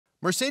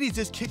Mercedes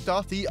just kicked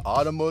off the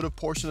automotive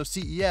portion of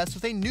CES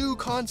with a new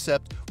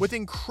concept with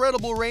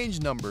incredible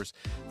range numbers,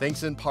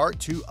 thanks in part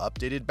to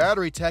updated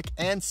battery tech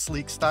and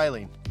sleek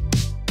styling.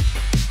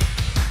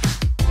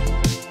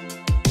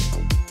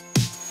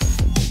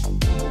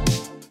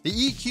 The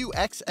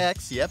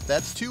EQXX, yep,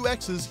 that's two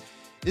X's,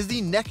 is the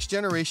next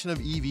generation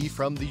of EV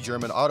from the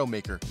German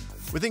automaker.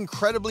 With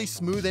incredibly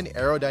smooth and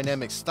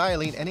aerodynamic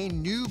styling and a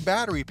new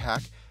battery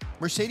pack,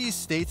 Mercedes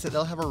states that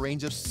they'll have a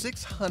range of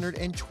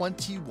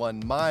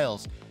 621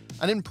 miles.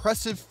 An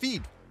impressive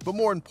feat, but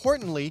more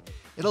importantly,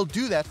 it'll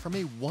do that from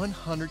a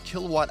 100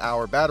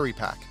 kilowatt-hour battery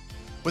pack.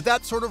 With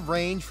that sort of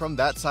range from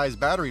that size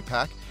battery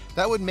pack,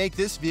 that would make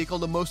this vehicle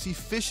the most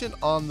efficient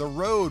on the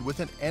road with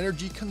an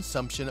energy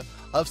consumption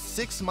of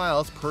 6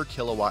 miles per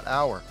kilowatt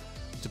hour.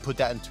 To put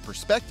that into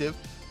perspective,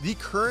 the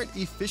current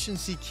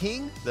efficiency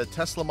king, the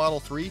Tesla Model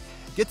 3,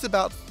 gets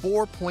about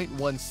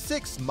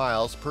 4.16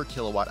 miles per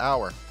kilowatt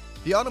hour.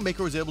 The automaker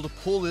was able to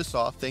pull this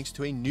off thanks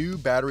to a new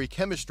battery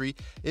chemistry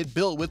it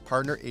built with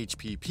partner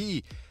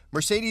HPP.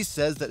 Mercedes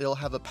says that it'll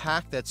have a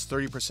pack that's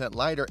 30%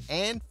 lighter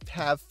and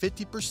have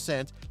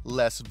 50%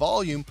 less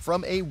volume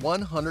from a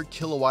 100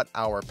 kilowatt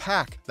hour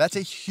pack. That's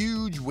a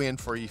huge win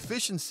for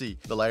efficiency.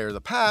 The lighter the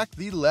pack,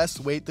 the less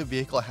weight the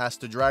vehicle has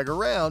to drag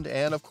around,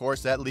 and of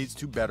course that leads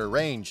to better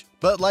range.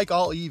 But like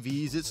all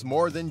EVs, it's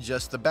more than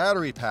just the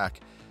battery pack.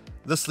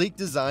 The sleek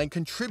design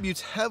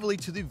contributes heavily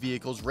to the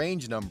vehicle's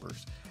range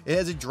numbers. It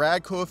has a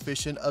drag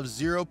coefficient of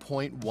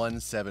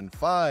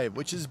 0.175,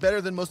 which is better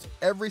than most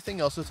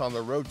everything else that's on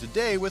the road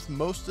today, with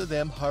most of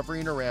them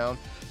hovering around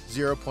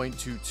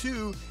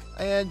 0.22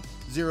 and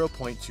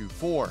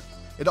 0.24.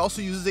 It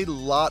also uses a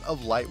lot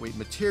of lightweight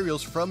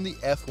materials, from the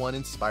F1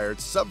 inspired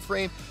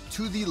subframe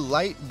to the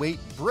lightweight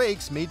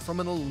brakes made from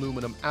an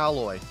aluminum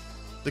alloy.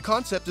 The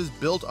concept is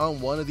built on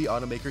one of the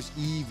automaker's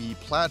EV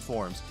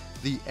platforms.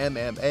 The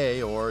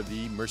MMA, or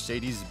the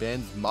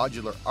Mercedes-Benz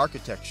Modular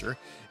Architecture,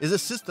 is a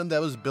system that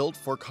was built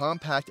for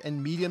compact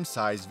and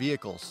medium-sized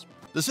vehicles.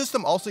 The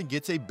system also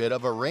gets a bit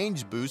of a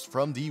range boost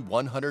from the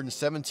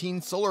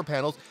 117 solar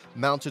panels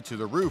mounted to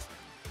the roof.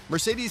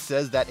 Mercedes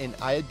says that in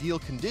ideal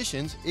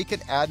conditions, it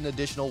could add an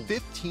additional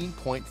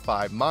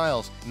 15.5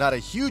 miles. Not a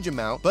huge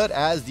amount, but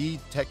as the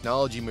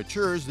technology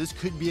matures, this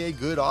could be a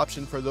good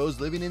option for those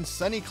living in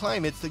sunny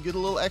climates to get a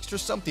little extra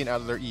something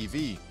out of their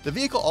EV. The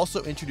vehicle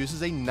also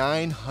introduces a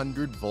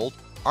 900-volt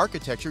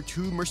architecture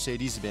to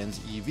Mercedes-Benz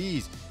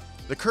EVs.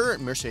 The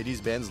current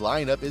Mercedes-Benz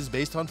lineup is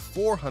based on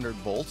 400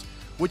 volts,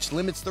 which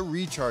limits the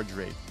recharge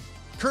rate.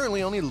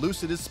 Currently, only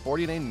Lucid is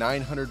sporting a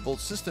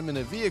 900-volt system in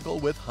a vehicle,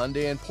 with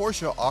Hyundai and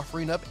Porsche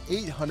offering up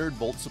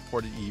 800-volt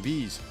supported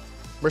EVs.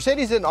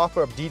 Mercedes didn't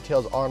offer up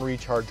details on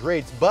recharge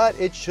rates, but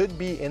it should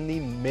be in the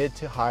mid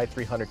to high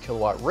 300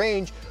 kilowatt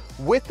range,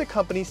 with the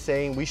company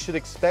saying we should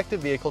expect the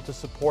vehicle to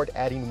support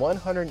adding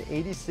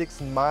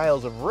 186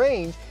 miles of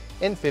range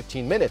in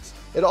 15 minutes.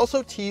 It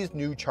also teased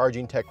new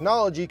charging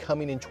technology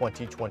coming in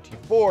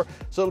 2024,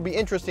 so it'll be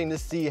interesting to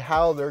see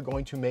how they're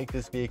going to make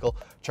this vehicle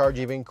charge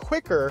even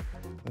quicker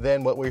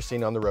than what we're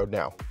seeing on the road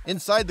now.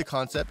 Inside the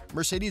concept,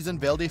 Mercedes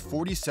unveiled a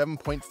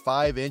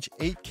 47.5-inch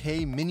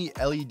 8K mini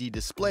LED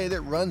display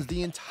that runs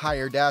the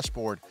entire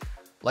dashboard.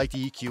 Like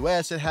the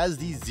EQS, it has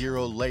the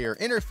zero-layer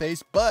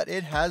interface, but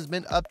it has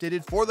been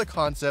updated for the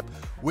concept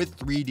with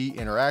 3D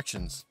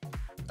interactions.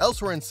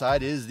 Elsewhere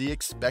inside is the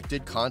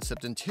expected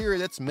concept interior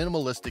that's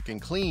minimalistic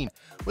and clean,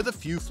 with a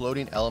few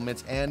floating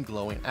elements and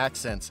glowing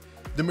accents.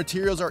 The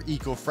materials are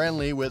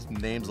eco-friendly, with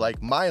names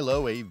like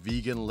Milo, a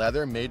vegan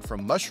leather made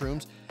from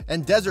mushrooms,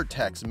 and Desert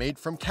Tex made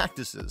from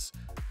cactuses.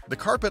 The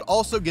carpet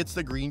also gets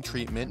the green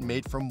treatment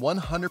made from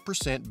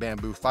 100%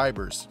 bamboo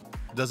fibers.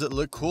 Does it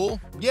look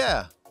cool?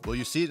 Yeah. Will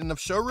you see it in the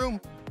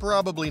showroom?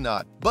 Probably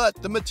not, but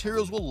the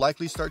materials will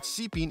likely start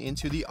seeping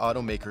into the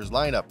automaker's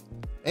lineup.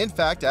 In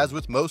fact, as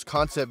with most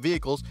concept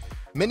vehicles,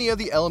 many of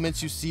the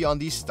elements you see on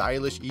the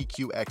stylish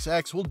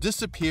EQXX will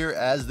disappear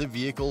as the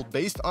vehicle,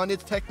 based on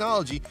its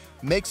technology,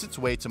 makes its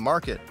way to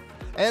market.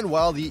 And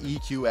while the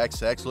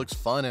EQXX looks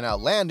fun and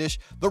outlandish,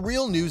 the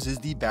real news is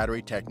the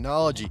battery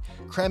technology.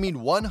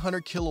 Cramming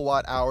 100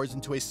 kilowatt hours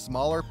into a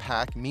smaller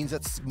pack means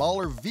that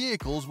smaller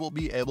vehicles will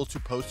be able to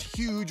post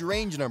huge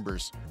range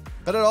numbers.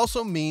 But it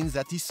also means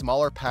that these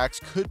smaller packs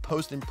could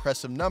post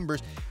impressive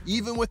numbers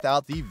even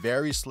without the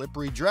very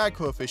slippery drag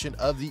coefficient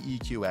of the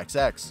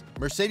EQXX.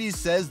 Mercedes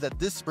says that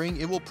this spring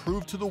it will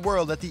prove to the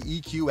world that the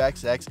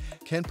EQXX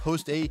can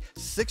post a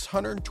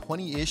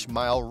 620-ish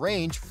mile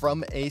range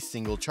from a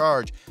single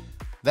charge.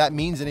 That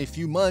means in a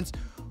few months,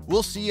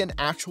 we'll see an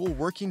actual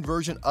working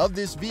version of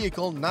this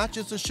vehicle, not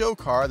just a show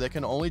car that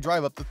can only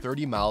drive up to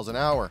 30 miles an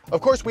hour.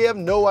 Of course, we have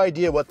no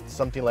idea what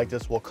something like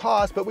this will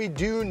cost, but we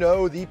do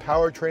know the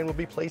powertrain will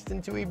be placed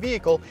into a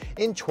vehicle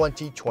in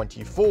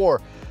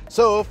 2024.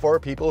 So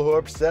for people who are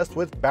obsessed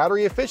with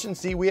battery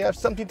efficiency, we have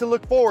something to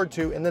look forward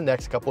to in the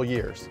next couple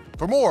years.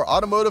 For more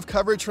automotive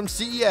coverage from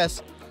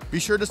CES, be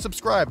sure to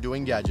subscribe to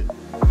Engadget.